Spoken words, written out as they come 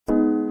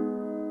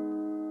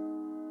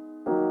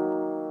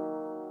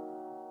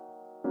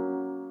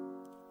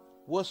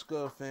What's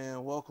good,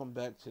 fam? Welcome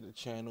back to the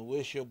channel.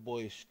 It's your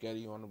boy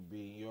Sketty on the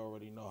beat. You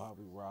already know how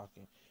we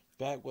rocking.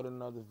 Back with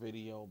another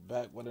video.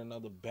 Back with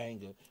another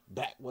banger.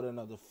 Back with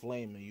another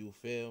flamer. You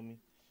feel me?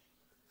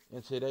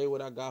 And today,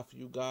 what I got for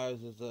you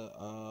guys is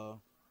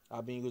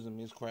I've been using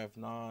Mixcraft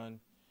 9,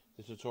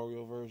 the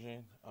tutorial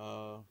version.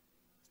 To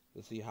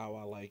see how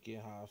I like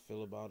it, how I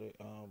feel about it.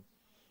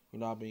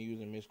 I've been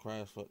using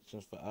Mixcraft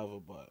since forever,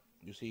 but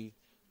you see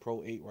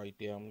Pro 8 right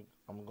there.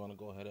 I'm gonna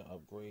go ahead and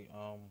upgrade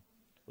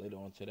later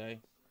on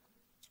today.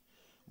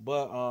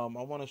 But I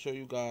want to show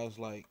you guys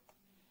like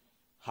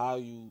how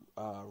you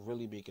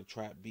really make a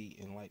trap beat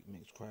in like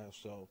Mixcraft.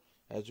 So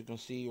as you can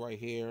see right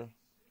here,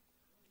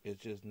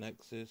 it's just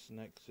Nexus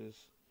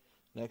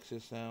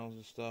sounds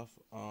and stuff.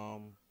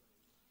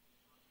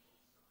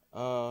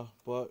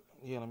 But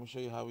yeah, let me show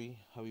you how we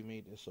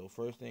made this. So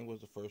first thing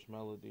was the first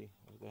melody.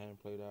 Let's go ahead and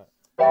play that.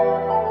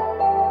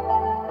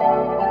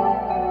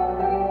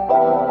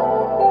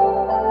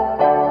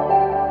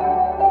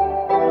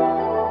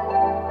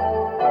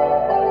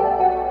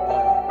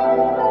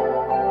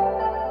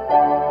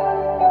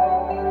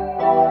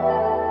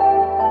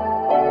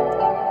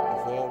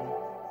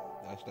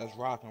 That's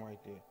rocking right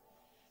there.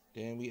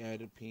 Then we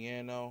added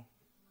piano.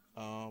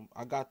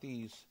 I got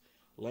these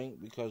linked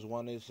because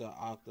one is an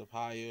octave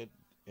higher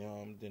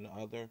than the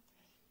other,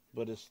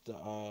 but it's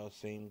the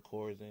same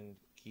chords and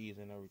keys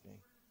and everything.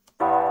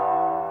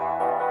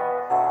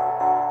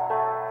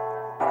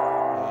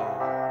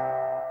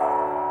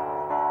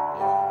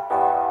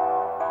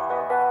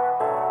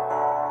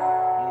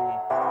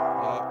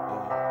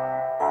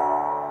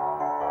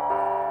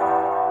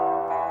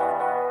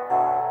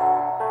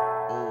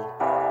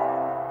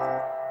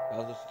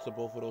 Let's listen to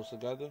both of those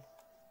together.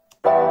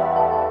 Feel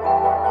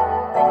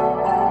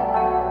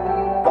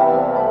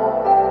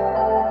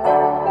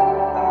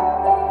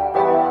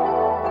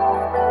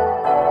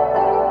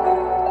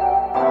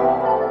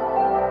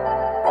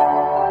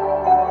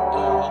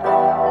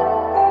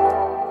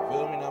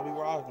me? Now we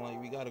rocking,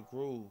 like we got a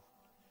groove.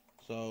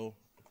 So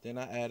then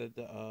I added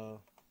the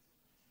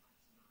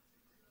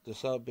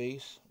sub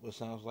bass, which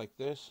sounds like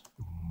this.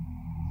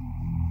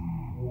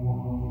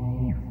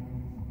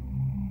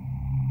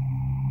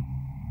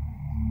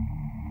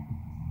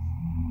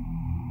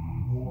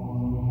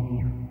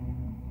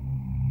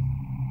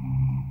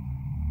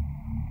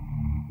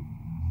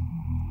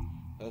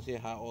 Let's hear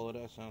how all of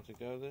that sounds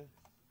together.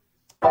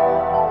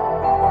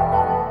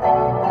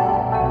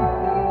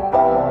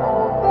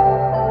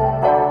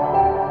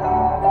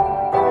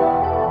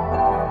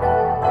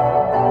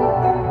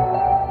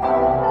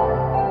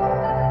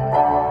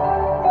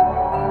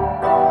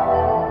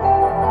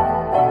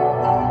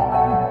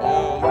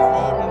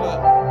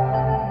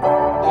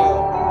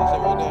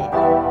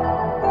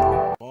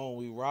 Boom,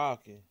 we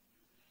rocking.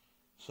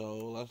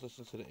 So let's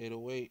listen to the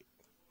 808.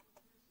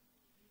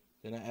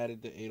 Then I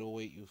added the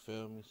 808, you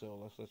feel me? So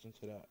let's listen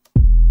to that.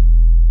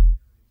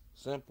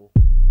 Simple.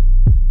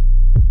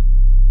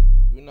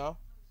 You know?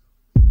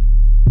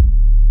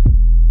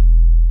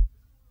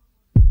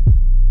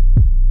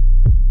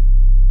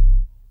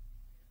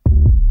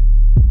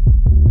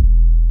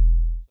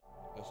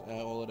 Let's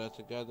add all of that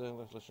together.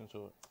 Let's listen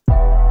to it.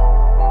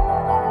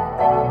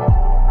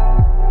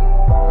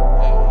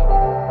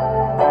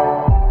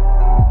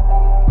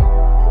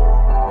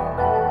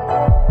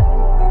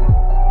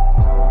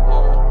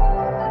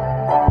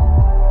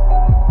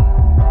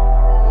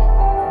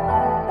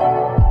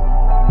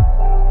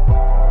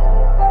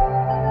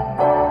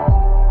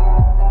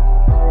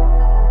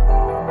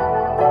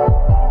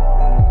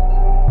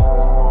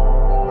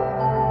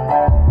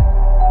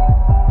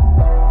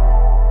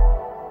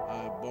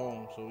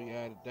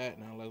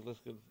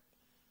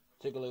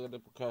 Take a look at the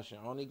percussion.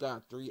 I only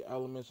got 3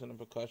 elements in the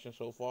percussion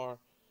so far,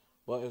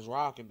 but it's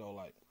rocking though.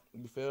 Like,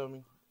 you feel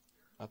me?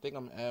 I think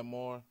I'm gonna add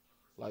more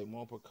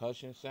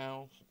percussion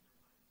sounds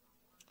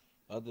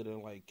other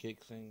than like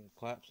kicks and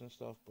claps and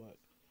stuff. But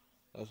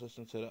let's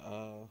listen to the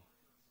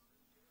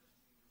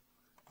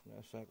matter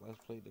of fact,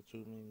 let's play the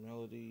 2 main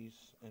melodies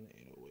and the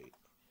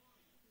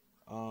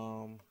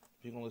 808.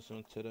 You can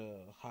listen to the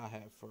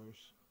hi-hat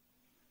first.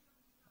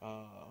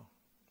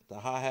 The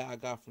hi-hat I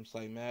got from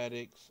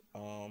Cymatics.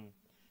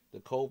 The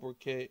Cobra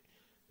kit,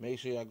 make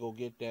sure y'all go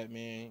get that,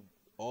 man.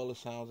 All the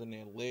sounds in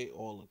there lit,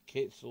 all the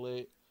kits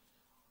lit.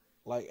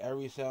 Like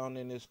every sound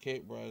in this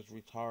kit, bro, is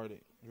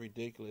retarded,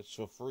 ridiculous,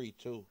 for free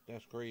too.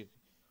 That's crazy.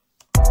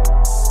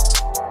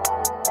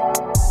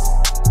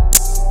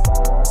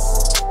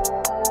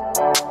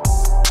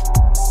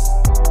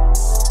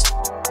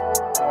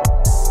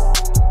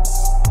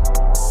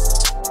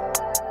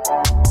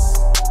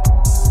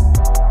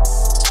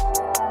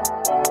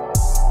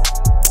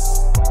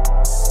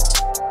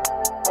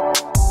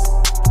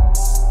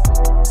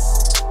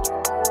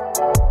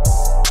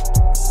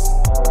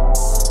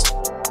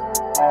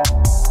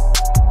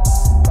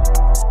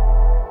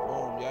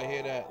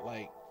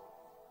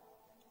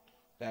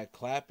 That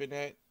clapping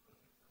the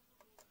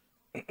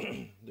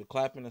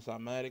clapping the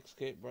Cymatics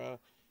kit, bro,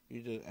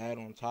 you just add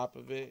on top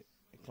of it.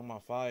 It come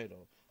out fire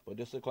though. But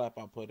this is the clap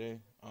I put in.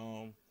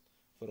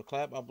 For the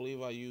clap, I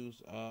believe I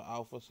use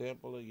alpha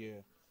sampler.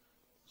 Yeah.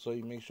 So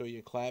you make sure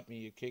your clap and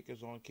your kick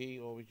is on key.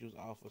 Always use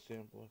alpha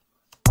sampler.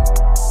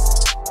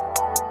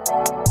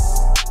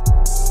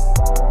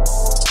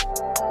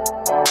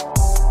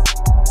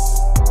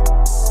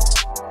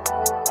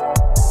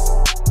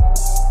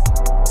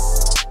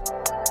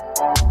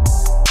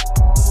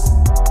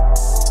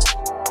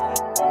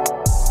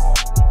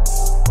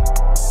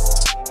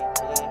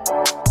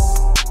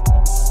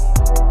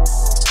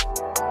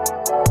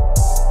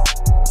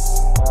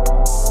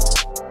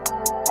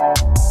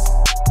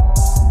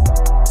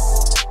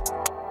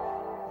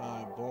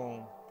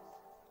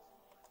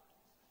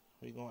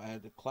 We're going to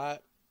add the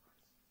clap,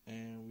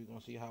 and we're going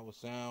to see how it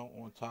sound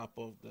on top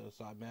of the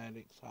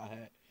cymatics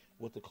hi-hat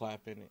with the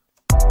clap in it.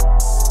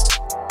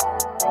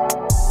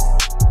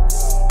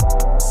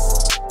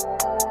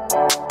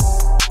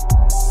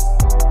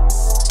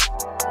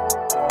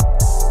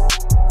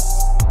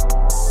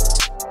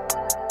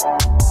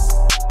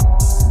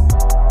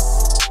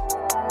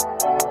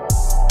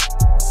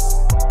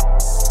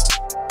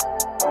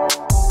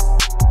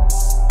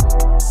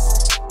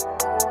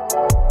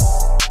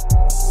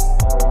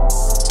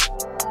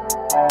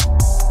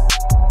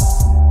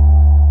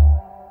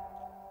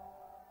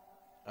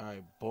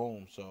 Alright,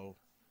 boom. So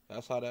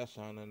that's how that's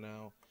sounding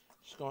now.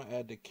 Just gonna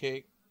add the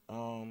kick.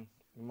 We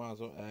might as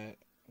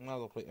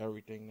well play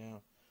everything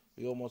now.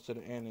 We almost to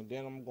the end, and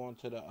then I'm going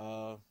to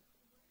the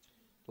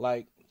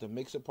like the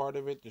mixer part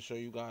of it to show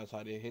you guys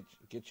how to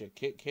get your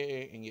kick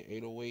here and your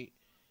 808.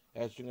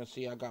 As you can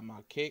see, I got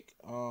my kick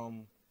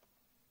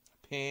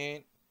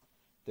pan.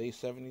 They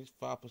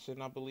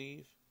 75%, I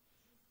believe.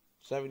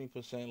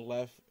 70%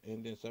 left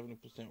and then 70%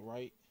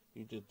 right.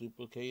 You just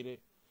duplicate it.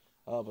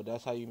 But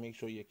that's how you make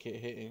sure your kick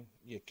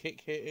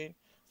hitting.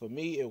 For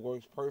me, it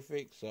works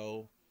perfect.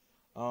 So,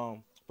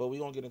 but we're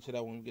gonna get into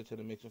that when we get to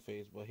the mixing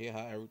phase. But here,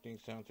 how everything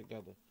sounds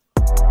together.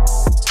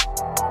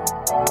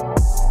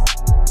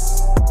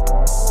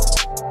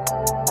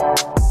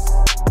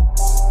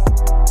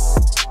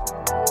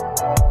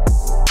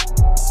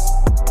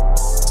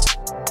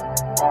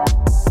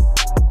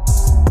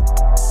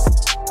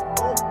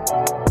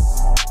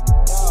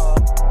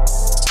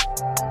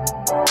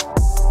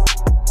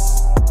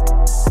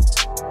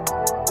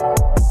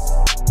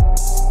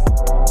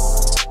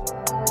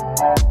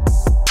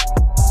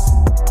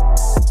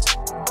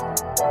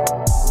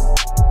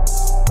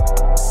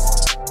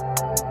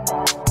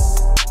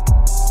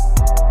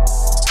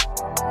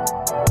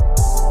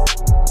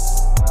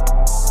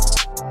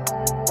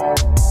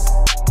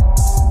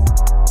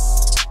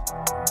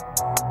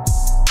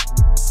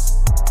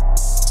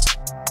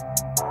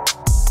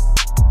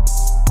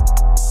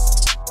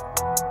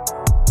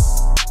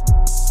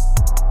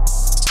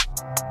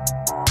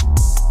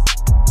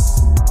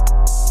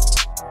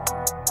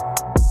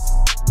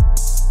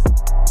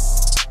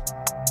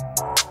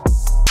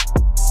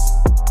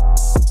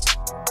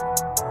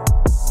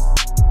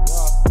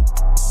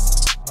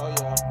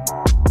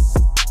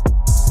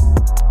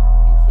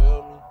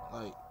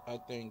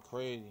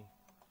 Crazy.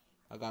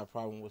 I got a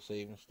problem with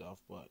saving stuff,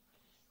 but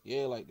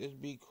yeah, like this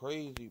beat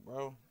crazy,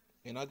 bro.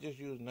 And I just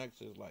use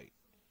Nexus, like,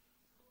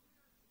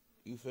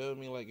 you feel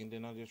me, like, and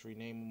then I just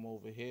rename them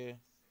over here.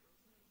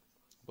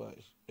 But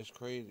it's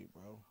crazy,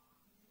 bro.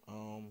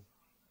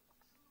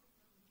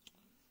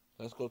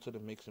 Let's go to the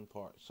mixing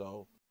part.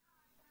 So,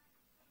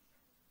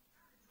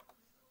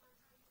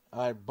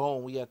 alright,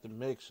 boom, we at the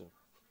mixer.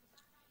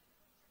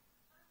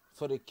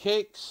 For the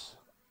kicks,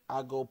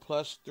 I go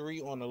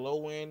 +3 on the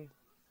low end.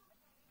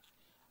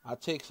 I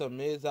take some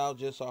mids out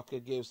just so I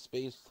could give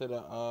space to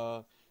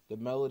the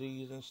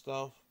melodies and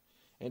stuff.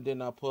 And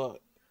then I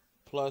put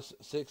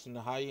 +6 in the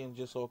high end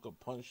just so I could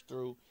punch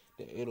through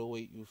the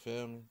 808, you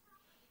feel me?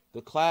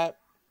 The clap,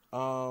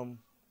 I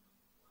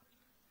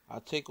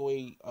take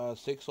away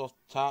 6 off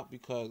the top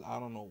because I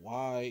don't know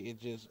why. It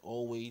just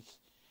always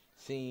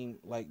seemed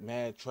like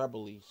mad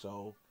trebly.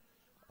 So,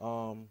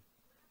 I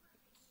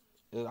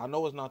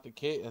know it's not the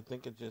kit. I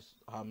think it's just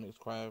how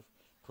Mixcraft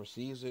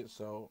perceives it.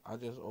 So, I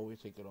just always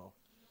take it off.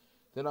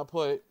 Then I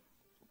put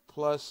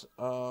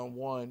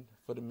 +1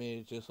 for the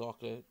mid just so I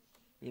could,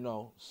 you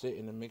know, sit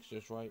in the mix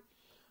just right.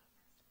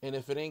 And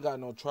if it ain't got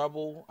no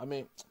treble,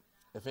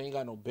 if it ain't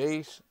got no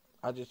bass,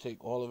 I just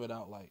take all of it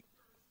out, like,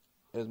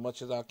 as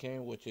much as I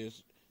can, which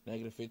is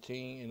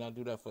 -15. And I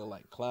do that for,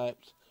 like,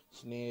 claps,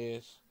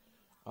 snares,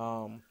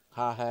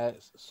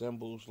 hi-hats,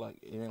 cymbals.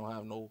 Like, it don't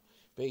have no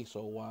bass,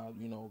 so why,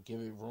 you know, give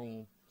it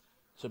room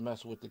to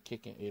mess with the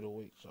kick and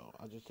 808. So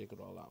I just take it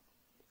all out.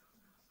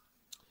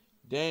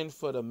 Then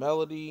for the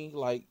melody,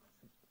 like,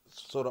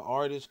 so the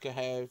artist can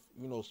have,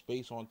 you know,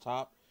 space on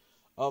top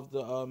of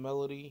the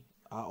melody,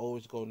 I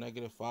always go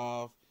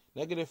 -5.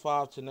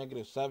 -5 to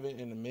 -7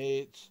 in the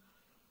mids.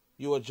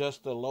 You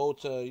adjust the low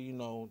to, you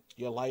know,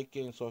 your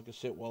liking so it can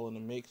sit well in the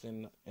mix.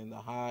 And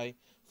the high,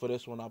 for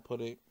this one, I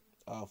put it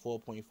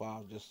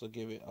 4.5 just to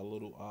give it a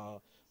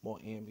little more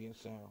ambient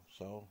sound.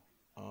 So,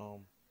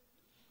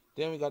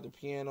 then we got the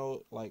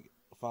piano, like,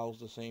 follows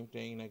the same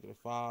thing,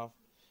 -5.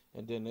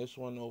 And then this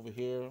one over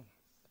here,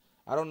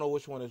 I don't know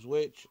which one is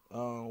which.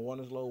 One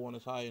is low, one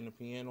is high in the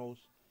pianos.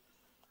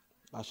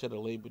 I should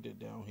have labeled it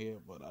down here,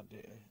 but I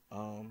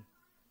didn't.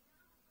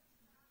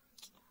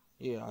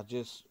 Yeah, I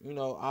just,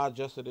 I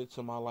adjusted it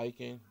to my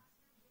liking.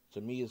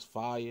 To me, it's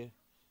fire.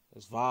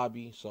 It's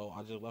vibey, so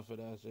I just left it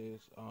as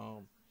is.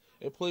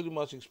 It pretty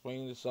much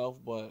explains itself,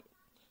 but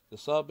the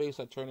sub bass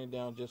I turn it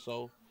down just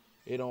so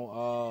it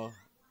don't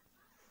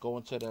go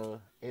into the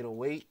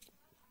 808,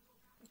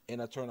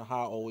 and I turn the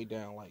high all the way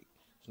down. Like,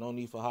 there's no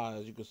need for high,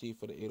 as you can see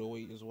for the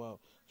 808 as well.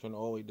 Turn it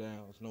all the way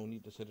down. There's no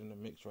need to sit in the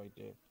mix right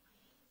there.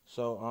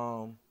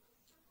 So,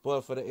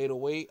 but for the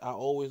 808, I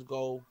always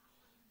go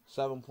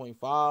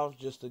 7.5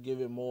 just to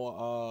give it more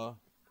of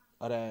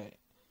that,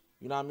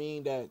 you know what I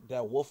mean,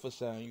 that woofer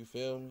sound, you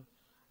feel me?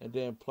 And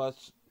then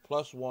plus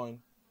one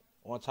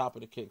on top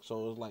of the kick,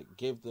 so it's like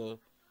give the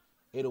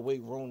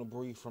 808 room to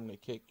breathe from the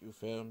kick, you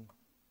feel me?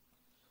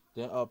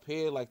 Then up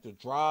here, like the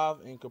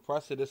drive and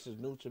compressor, this is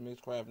new to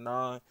Mixcraft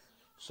 9,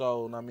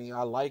 so I mean,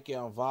 I like it,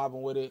 I'm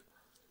vibing with it,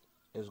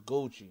 it's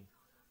Gucci.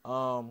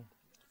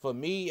 For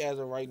me, as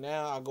of right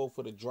now, I go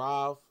for the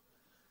drive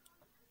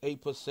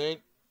 8%,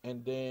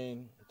 and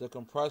then the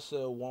compressor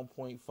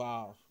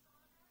 1.5.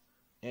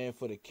 And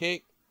for the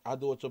kick, I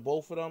do it to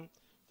both of them.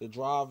 The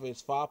drive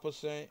is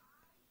 5%,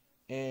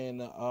 and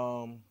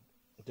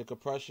the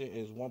compression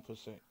is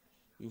 1%.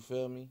 You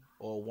feel me?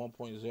 Or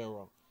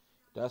 1.0.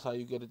 That's how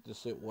you get it to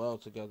sit well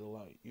together,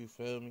 like, you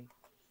feel me?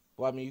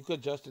 Well, I mean, you could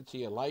adjust it to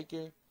your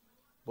liking,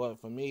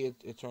 but for me,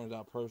 it turns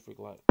out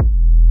perfect, like.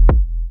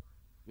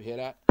 You hear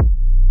that?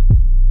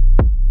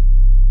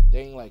 They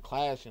ain't, like,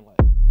 clashing, like.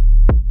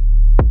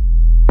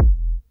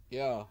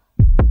 Yeah.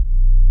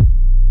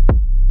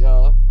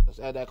 Yeah. Let's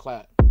add that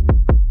clap.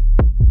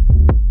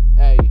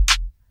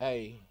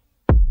 Hey.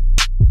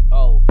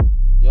 Oh.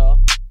 Yeah.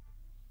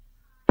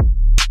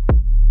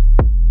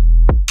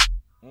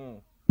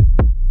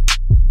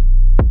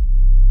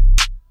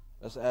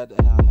 Let's add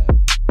the hi-hat.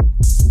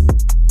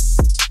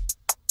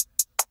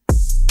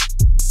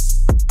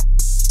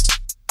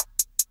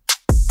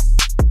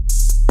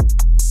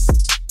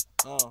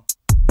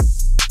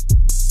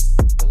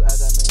 Let's add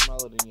that main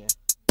melody in.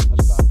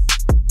 Let's go.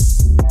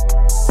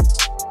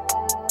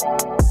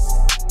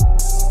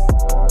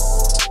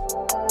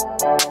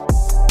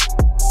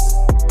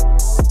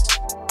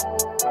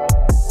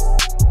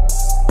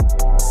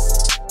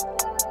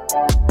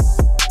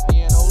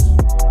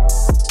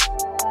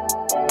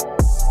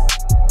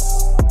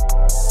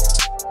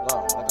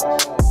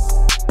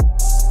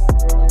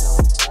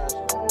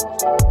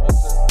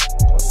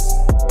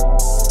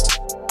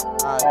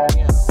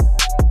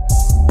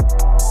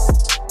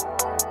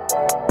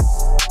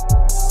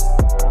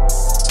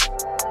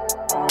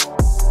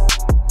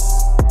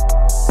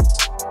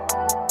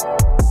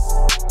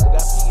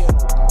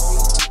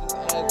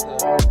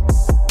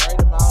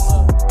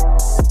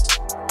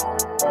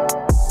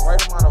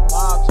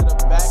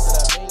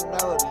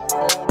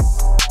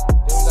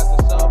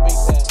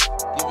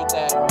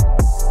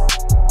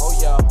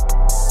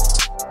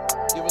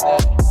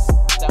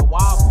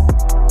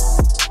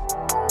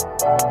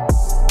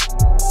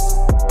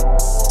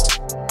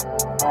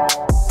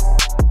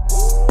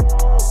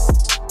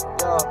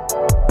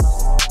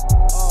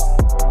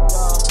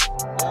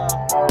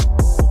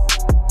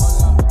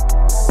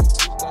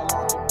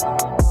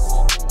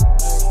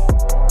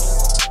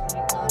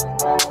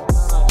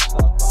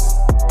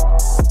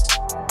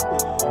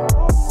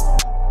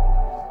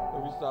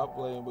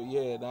 Playing, but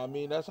yeah, I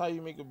mean, that's how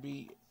you make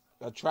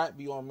a trap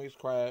beat on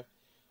Mixcraft.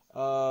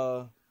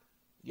 Y'all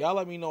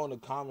let me know in the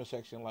comment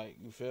section, like,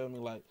 you feel me,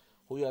 like,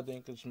 who y'all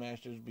think can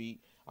smash this beat.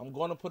 I'm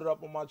going to put it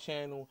up on my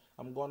channel.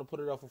 I'm going to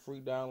put it up for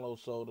free download,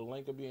 so the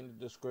link will be in the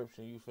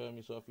description, you feel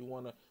me? So if you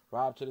want to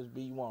rock to this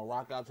beat, you want to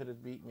rock out to this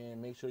beat, man,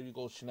 make sure you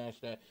go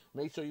snatch that.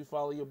 Make sure you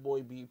follow your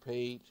boy Beat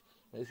page.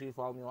 Make sure you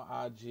follow me on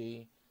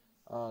IG,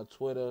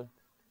 Twitter,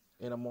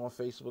 and I'm on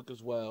Facebook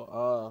as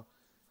well.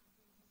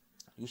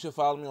 You should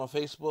follow me on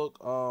Facebook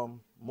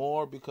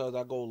more, because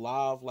I go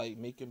live, like,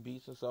 making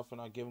beats and stuff,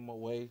 and I give them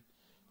away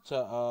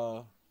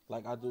to,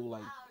 like, I do,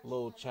 like,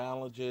 little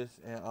challenges,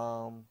 and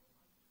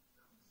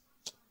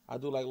I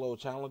do, like, little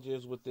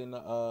challenges within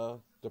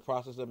the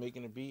process of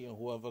making a beat, and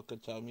whoever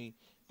could tell me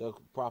the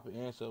proper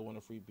answer win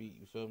a free beat,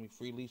 you feel me?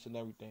 Free lease and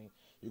everything.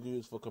 You can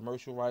use for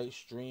commercial rights,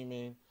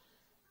 streaming,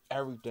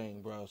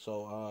 everything, bro.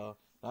 So,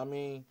 I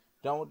mean,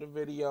 done with the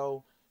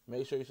video.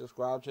 Make sure you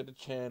subscribe to the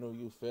channel,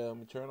 you feel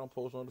me? Turn on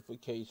post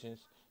notifications.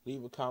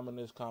 Leave a comment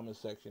in this comment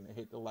section and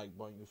hit the like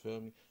button, you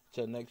feel me?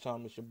 Till next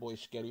time, it's your boy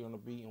Sketty on the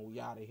beat, and we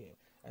out of here.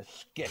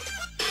 Let's get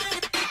it.